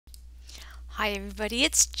Hi everybody,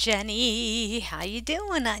 it's Jenny. How you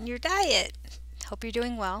doing on your diet? Hope you're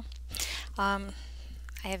doing well. Um,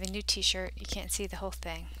 I have a new t-shirt. You can't see the whole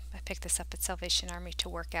thing. I picked this up at Salvation Army to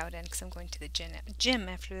work out in because I'm going to the gym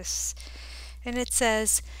after this. And it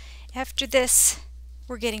says, after this,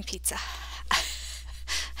 we're getting pizza. I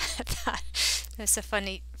thought it was a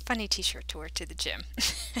funny t-shirt to wear to the gym.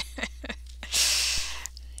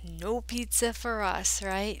 No pizza for us,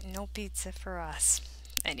 right? No pizza for us.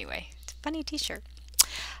 Anyway, it's a funny t-shirt.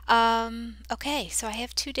 Okay, so I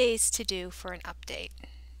have 2 days to do for an update.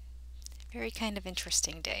 Very kind of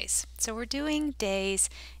interesting days. So we're doing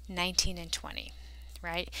days 19 and 20,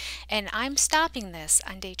 right? And I'm stopping this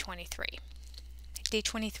on day 23. Day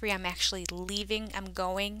 23, I'm actually leaving. I'm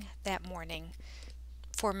going that morning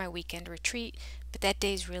for my weekend retreat, but that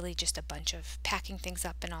day is really just a bunch of packing things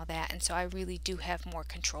up and all that, and so I really do have more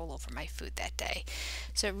control over my food that day.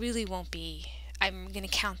 So it really won't be, I'm going to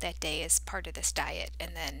count that day as part of this diet,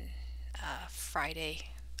 and then Friday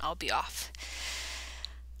I'll be off.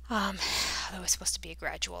 Although it's supposed to be a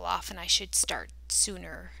gradual off, and I should start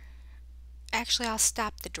sooner. Actually, I'll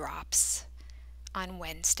stop the drops on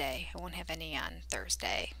Wednesday. I won't have any on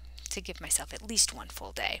Thursday to give myself at least one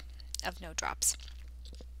full day of no drops.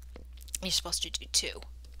 You're supposed to do two,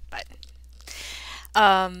 but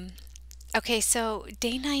okay, so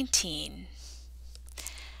day 19,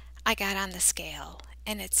 I got on the scale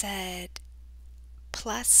and it said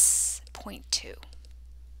plus 0.2.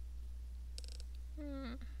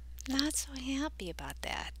 Not so happy about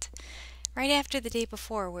that. Right after the day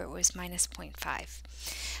before where it was minus 0.5.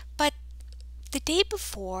 But the day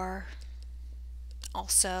before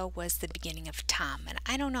also was the beginning of Tom, and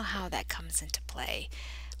I don't know how that comes into play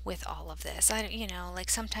with all of this. Like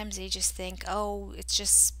sometimes they just think, oh, it's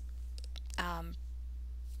just um,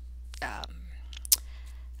 um,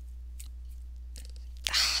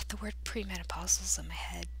 the word premenopausal is in my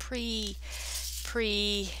head.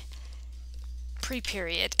 Pre-period.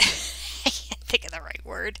 I can't think of the right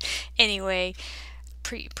word. Anyway,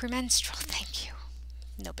 premenstrual. Thank you.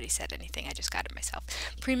 Nobody said anything. I just got it myself.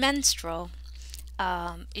 Premenstrual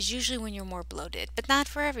is usually when you're more bloated, but not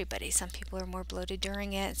for everybody. Some people are more bloated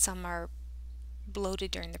during it. Some are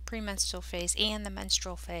bloated during the premenstrual phase and the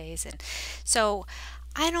menstrual phase, and so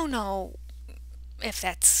I don't know if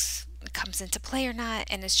that's comes into play or not,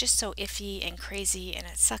 and it's just so iffy and crazy, and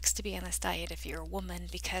it sucks to be on this diet if you're a woman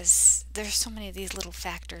because there's so many of these little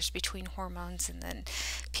factors between hormones and then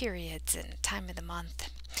periods and time of the month.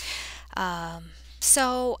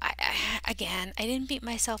 So again, I didn't beat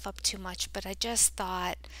myself up too much, but I just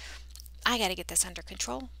thought I got to get this under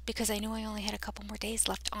control because I knew I only had a couple more days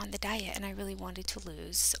left on the diet, and I really wanted to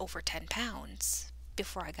lose over 10 pounds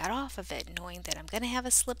before I got off of it, knowing that I'm going to have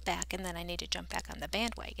a slip back and then I need to jump back on the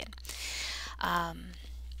bandwagon. And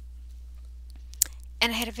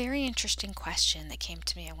I had a very interesting question that came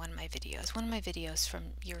to me on one of my videos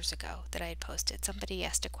from years ago that I had posted. Somebody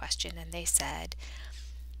asked a question and they said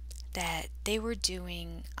that they were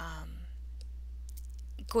going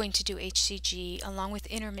to do HCG along with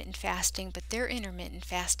intermittent fasting, but their intermittent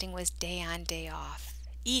fasting was day on, day off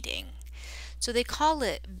eating. So they call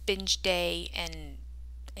it binge day and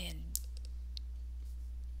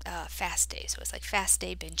fast day. So it's like fast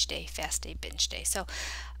day, binge day, fast day, binge day. So,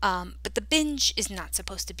 but the binge is not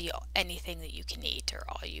supposed to be anything that you can eat or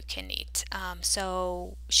all you can eat.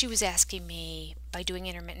 So she was asking me, by doing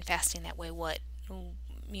intermittent fasting that way, what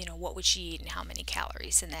would she eat and how many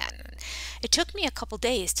calories and that. And it took me a couple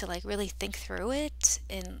days to like really think through it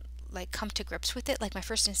and like come to grips with it. Like my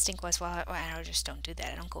first instinct was, well, I just don't do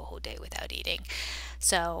that. I don't go a whole day without eating.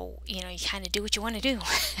 So, you kind of do what you want to do.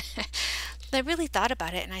 But I really thought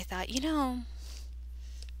about it and I thought,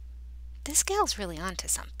 this gal's really onto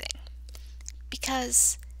something.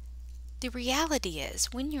 Because the reality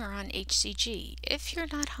is when you're on HCG, if you're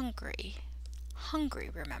not hungry,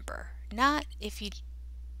 remember, not if you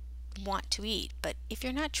want to eat, but if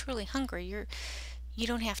you're not truly hungry, you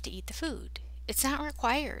don't have to eat the food. It's not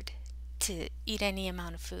required to eat any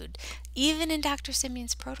amount of food. Even in Dr.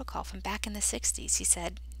 Simeon's protocol from back in the 60s, he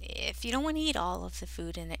said, if you don't want to eat all of the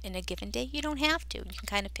food in a given day, you don't have to. You can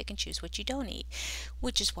kind of pick and choose what you don't eat,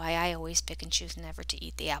 which is why I always pick and choose never to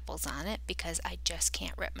eat the apples on it, because I just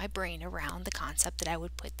can't wrap my brain around the concept that I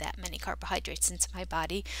would put that many carbohydrates into my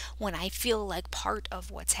body when I feel like part of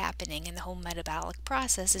what's happening in the whole metabolic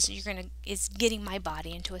process is getting my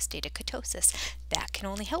body into a state of ketosis. That can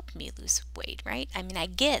only help me lose weight, right? I mean, I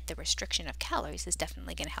get the restriction of calories is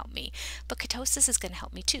definitely going to help me, but ketosis is going to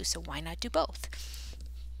help me too, so why not do both?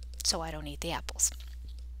 So I don't eat the apples.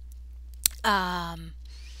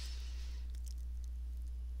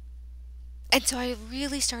 And so I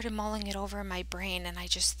really started mulling it over in my brain, and I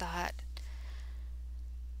just thought,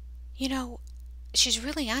 you know, she's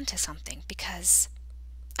really onto something, because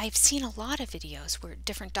I've seen a lot of videos where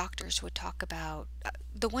different doctors would talk about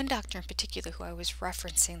the one doctor in particular who I was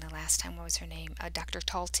referencing the last time. What was her name? Dr.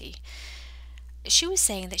 Talty. She was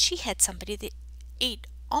saying that she had somebody that ate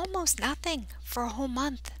almost nothing for a whole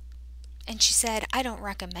month. And she said, I don't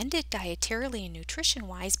recommend it dietarily and nutrition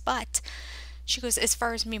wise, but she goes, as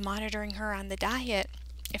far as me monitoring her on the diet,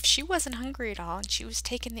 if she wasn't hungry at all and she was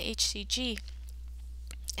taking the HCG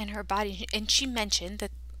in her body, and she mentioned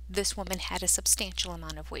that this woman had a substantial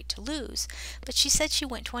amount of weight to lose, but she said she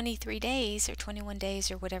went 23 days or 21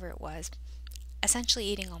 days or whatever it was, essentially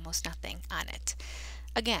eating almost nothing on it.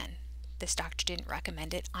 Again, this doctor didn't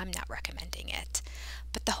recommend it. I'm not recommending it.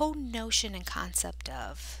 But the whole notion and concept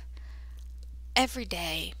of every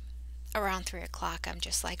day around 3 o'clock, I'm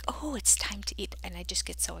just like, oh, it's time to eat. And I just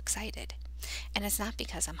get so excited. And it's not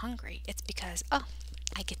because I'm hungry. It's because, oh,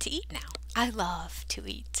 I get to eat now. I love to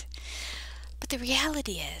eat. But the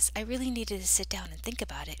reality is, I really needed to sit down and think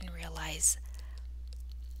about it and realize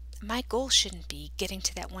my goal shouldn't be getting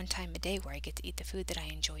to that one time a day where I get to eat the food that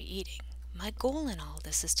I enjoy eating. My goal in all of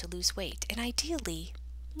this is to lose weight, and ideally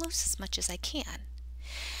lose as much as I can.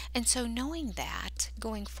 And so knowing that,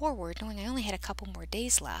 going forward, knowing I only had a couple more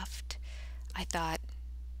days left, I thought,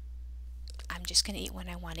 I'm just going to eat when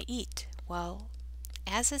I want to eat. Well,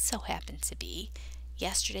 as it so happened to be,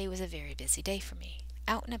 yesterday was a very busy day for me.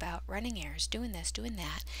 Out and about, running errands, doing this, doing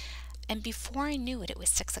that. And before I knew it, it was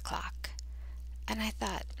 6 o'clock. And I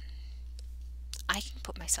thought, I can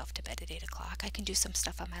put myself to bed at 8 o'clock. I can do some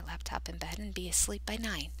stuff on my laptop in bed and be asleep by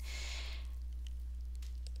 9.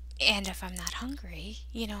 And if I'm not hungry,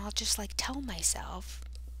 I'll just like tell myself,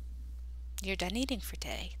 you're done eating for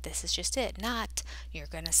today. This is just it. Not, you're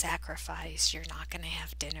going to sacrifice, you're not going to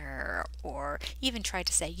have dinner, or even try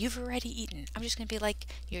to say, you've already eaten. I'm just going to be like,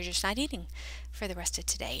 you're just not eating for the rest of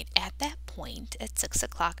today. And at that point, at 6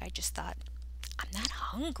 o'clock, I just thought, I'm not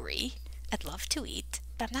hungry. I'd love to eat,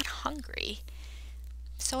 but I'm not hungry.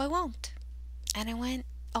 So I won't. And I went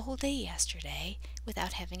a whole day yesterday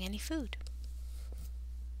without having any food.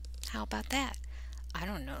 How about that? I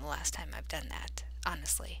don't know the last time I've done that,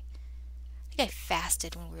 honestly. I think I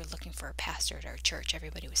fasted when we were looking for a pastor at our church.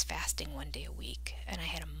 Everybody was fasting one day a week, and I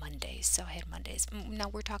had a Mondays, so I had Mondays. Now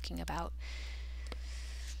we're talking about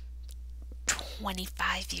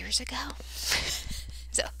 25 years ago.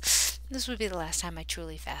 So this would be the last time I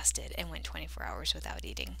truly fasted and went 24 hours without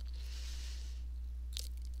eating.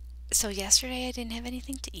 So yesterday I didn't have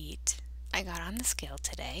anything to eat. I got on the scale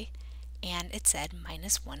today, and it said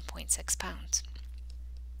minus 1.6 pounds.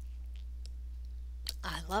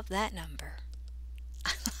 I love that number.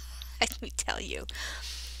 Let me tell you,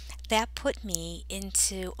 that put me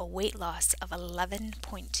into a weight loss of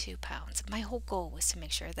 11.2 pounds. My whole goal was to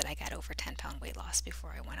make sure that I got over 10-pound weight loss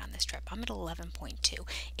before I went on this trip. I'm at 11.2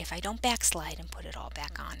 if I don't backslide and put it all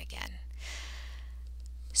back on again.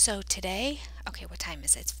 So today, okay, what time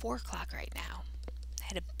is it? It's 4 o'clock right now.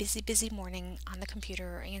 I had a busy morning on the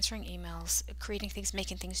computer, answering emails, creating things,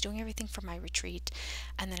 making things, doing everything for my retreat.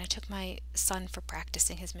 And then I took my son for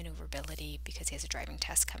practicing his maneuverability because he has a driving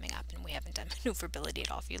test coming up, and we haven't done maneuverability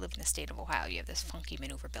at all. If you live in the state of Ohio, you have this funky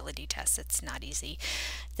maneuverability test that's not easy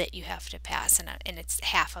that you have to pass, and it's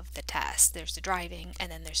half of the test. There's the driving,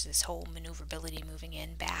 and then there's this whole maneuverability, moving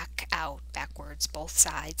in, back, out, backwards, both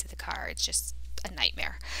sides of the car. It's just a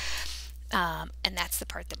nightmare. And that's the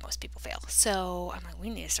part that most people fail. So I'm like, we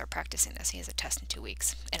need to start practicing this. He has a test in 2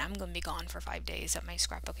 weeks, and I'm going to be gone for 5 days at my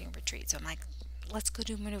scrapbooking retreat. So I'm like, let's go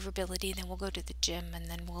do maneuverability, then we'll go to the gym, and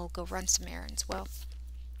then we'll go run some errands. Well,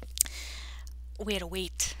 we had to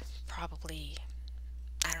wait probably,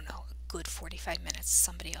 I don't know, a good 45 minutes.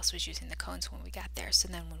 Somebody else was using the cones when we got there. So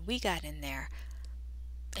then when we got in there,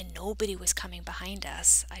 and nobody was coming behind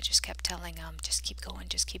us, I just kept telling them, just keep going,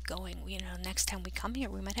 just keep going. Next time we come here,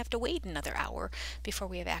 we might have to wait another hour before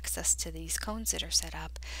we have access to these cones that are set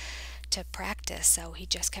up to practice. So he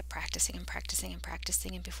just kept practicing and practicing and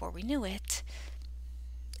practicing, and before we knew it,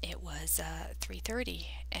 it was 3:30,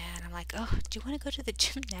 and I'm like, oh, do you want to go to the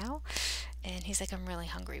gym now? And he's like, I'm really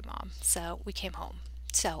hungry, Mom. So we came home.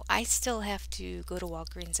 So I still have to go to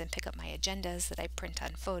Walgreens and pick up my agendas that I print on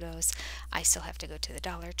photos. I still have to go to the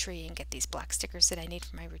Dollar Tree and get these black stickers that I need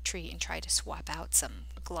for my retreat, and try to swap out some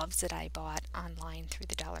gloves that I bought online through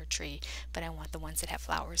the Dollar Tree, but I want the ones that have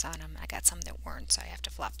flowers on them. I got some that weren't, so I have to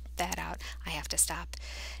flop that out. I have to stop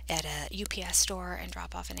at a UPS store and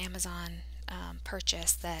drop off an Amazon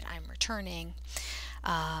purchase that I'm returning.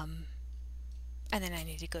 and then I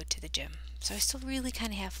need to go to the gym. So I still really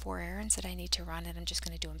kind of have 4 errands that I need to run, and I'm just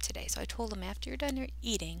going to do them today. So I told him after you're done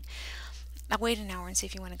eating, I'll wait an hour and see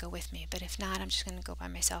if you want to go with me. But if not, I'm just going to go by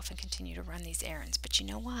myself and continue to run these errands. But you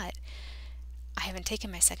know what? I haven't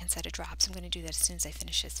taken my second set of drops. I'm going to do that as soon as I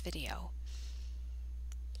finish this video.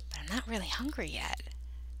 But I'm not really hungry yet.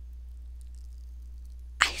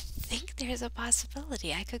 I think there's a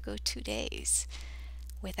possibility I could go 2 days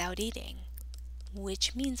without eating,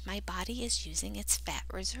 which means my body is using its fat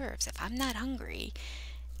reserves. If I'm not hungry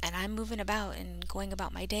and I'm moving about and going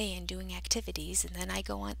about my day and doing activities, and then I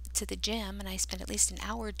go on to the gym and I spend at least an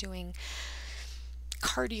hour doing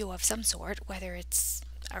cardio of some sort, whether it's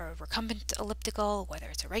a recumbent elliptical, whether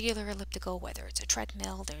it's a regular elliptical, whether it's a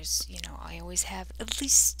treadmill, I always have at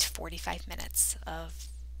least 45 minutes of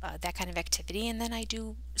that kind of activity, and then I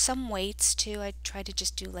do some weights too. I try to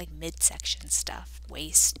just do like midsection stuff,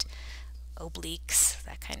 waist, obliques,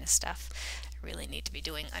 that kind of stuff. I really need to be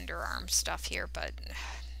doing underarm stuff here, but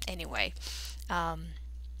anyway. And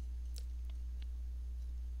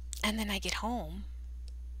then I get home.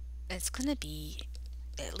 It's going to be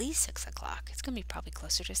at least 6 o'clock. It's going to be probably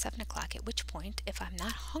closer to 7 o'clock, at which point, if I'm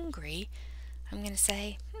not hungry, I'm going to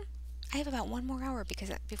say, I have about 1 more hour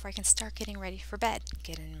before I can start getting ready for bed.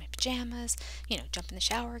 Get in my pajamas, jump in the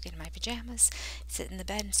shower, get in my pajamas, sit in the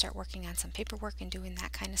bed and start working on some paperwork and doing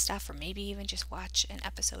that kind of stuff, or maybe even just watch an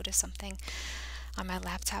episode of something on my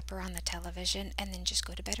laptop or on the television, and then just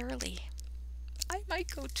go to bed early. I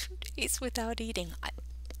might go 2 days without eating.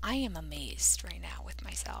 I am amazed right now with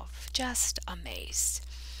myself, just amazed.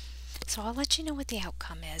 So I'll let you know what the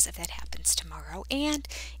outcome is if that happens tomorrow. And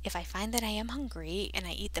if I find that I am hungry and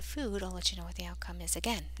I eat the food, I'll let you know what the outcome is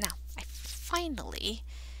again. Now, I finally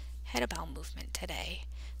had a bowel movement today,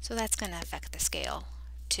 so that's going to affect the scale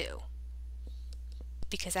too.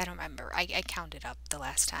 Because I don't remember. I counted up the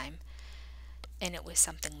last time, and it was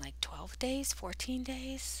something like 12 days, 14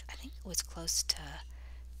 days. I think it was close to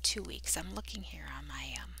 2 weeks. I'm looking here on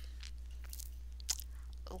my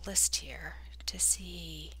list here to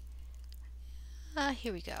see.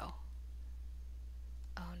 Here we go.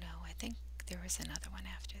 Oh no, I think there was another one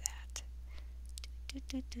after that.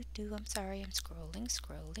 I'm sorry, I'm scrolling.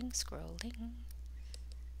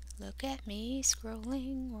 Look at me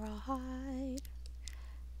scrolling right.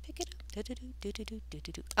 Pick it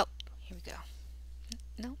up. Oh, here we go.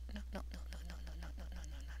 No.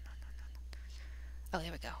 Oh,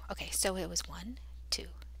 there we go. Okay, so it was 1, 2,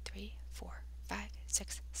 3, 4, 5,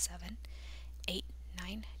 6, 7, 8,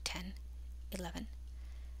 9, 10, 11,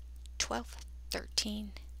 12,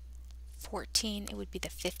 13, 14. It would be the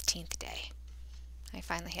 15th day. I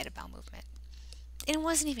finally had a bowel movement. And it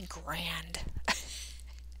wasn't even grand.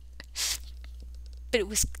 But it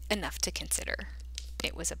was enough to consider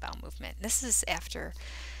it was a bowel movement. This is after,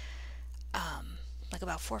 like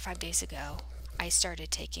about 4 or 5 days ago, I started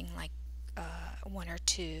taking like 1 or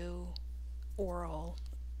 2 oral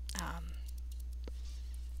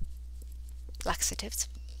laxatives.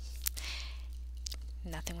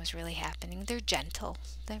 Nothing was really happening. They're gentle.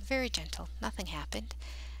 They're very gentle. Nothing happened.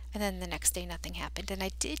 And then the next day, nothing happened. And I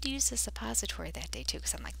did use a suppository that day too,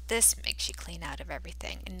 because I'm like, this makes you clean out of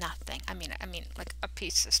everything. And nothing. I mean, like a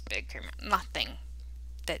piece this big came out. Nothing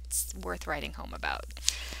that's worth writing home about.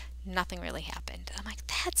 Nothing really happened. I'm like,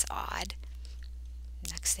 that's odd.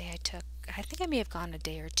 Next day I think I may have gone a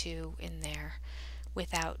day or 2 in there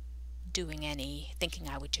without doing any, thinking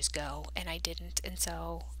I would just go, and I didn't. And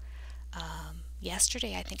so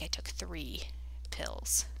yesterday I think I took 3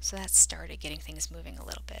 pills, so that started getting things moving a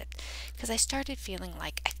little bit, because I started feeling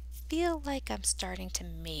like, I feel like I'm starting to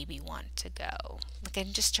maybe want to go, like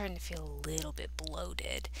I'm just starting to feel a little bit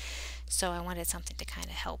bloated, so I wanted something to kind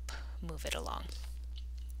of help move it along.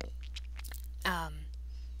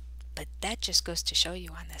 But that just goes to show you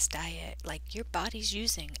on this diet, like your body's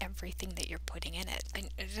using everything that you're putting in it. And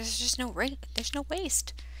there's just no there's no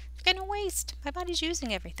waste. There's got no waste. My body's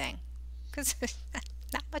using everything because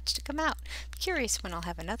not much to come out. I'm curious when I'll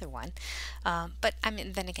have another one. But I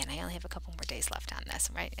mean, then again, I only have a couple more days left on this,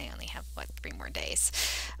 right? I only have 3 more days.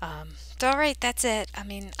 So all right, that's it. I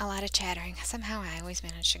mean, a lot of chattering. Somehow I always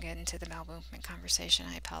manage to get into the bowel movement conversation.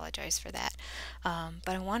 I apologize for that.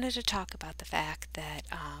 But I wanted to talk about the fact that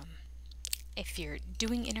if you're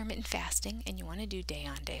doing intermittent fasting and you want to do day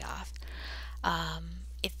on, day off,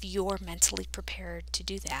 if you're mentally prepared to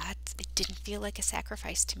do that, it didn't feel like a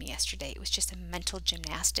sacrifice to me yesterday. It was just a mental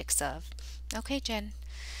gymnastics of, okay, Jen,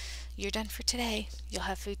 you're done for today. You'll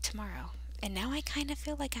have food tomorrow. And now I kind of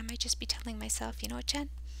feel like I might just be telling myself, you know what, Jen?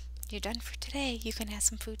 You're done for today. You can have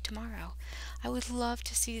some food tomorrow. I would love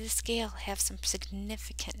to see the scale have some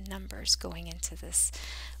significant numbers going into this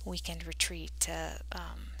weekend retreat to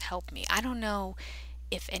help me. I don't know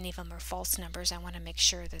if any of them are false numbers. I want to make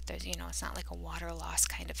sure that there's, it's not like a water loss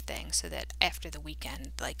kind of thing, so that after the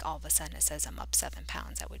weekend, like all of a sudden it says I'm up 7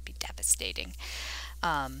 pounds. That would be devastating.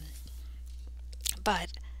 Um,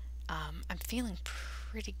 but I'm feeling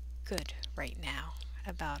pretty good right now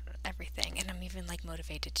about everything, and I'm even like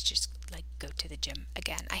motivated to just like go to the gym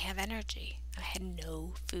again. I have energy. I had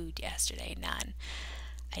no food yesterday, none.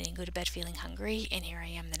 I didn't go to bed feeling hungry, and here I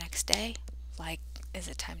am the next day. Like, is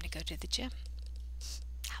it time to go to the gym?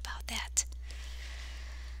 How about that?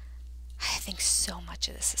 I think so much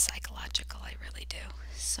of this is psychological. I really do.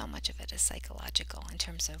 So much of it is psychological in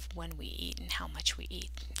terms of when we eat and how much we eat.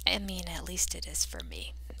 I mean, at least it is for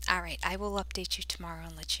me. All right, I will update you tomorrow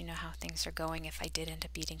and let you know how things are going if I did end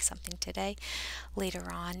up eating something today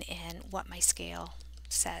later on, and what my scale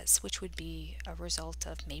says, which would be a result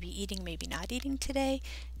of maybe eating, maybe not eating today,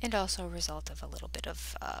 and also a result of a little bit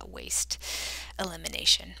of waste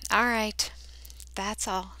elimination. All right, that's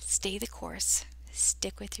all. Stay the course.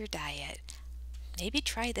 Stick with your diet. Maybe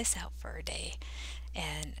try this out for a day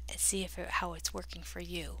and see how it's working for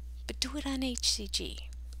you. But do it on HCG,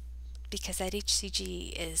 because that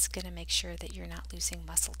HCG is going to make sure that you're not losing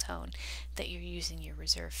muscle tone, that you're using your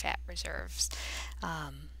reserve fat reserves,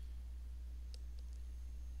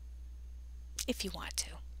 if you want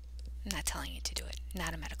to. I'm not telling you to do it.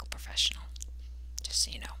 Not a medical professional. Just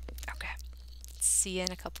so you know. Okay. See you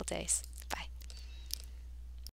in a couple days.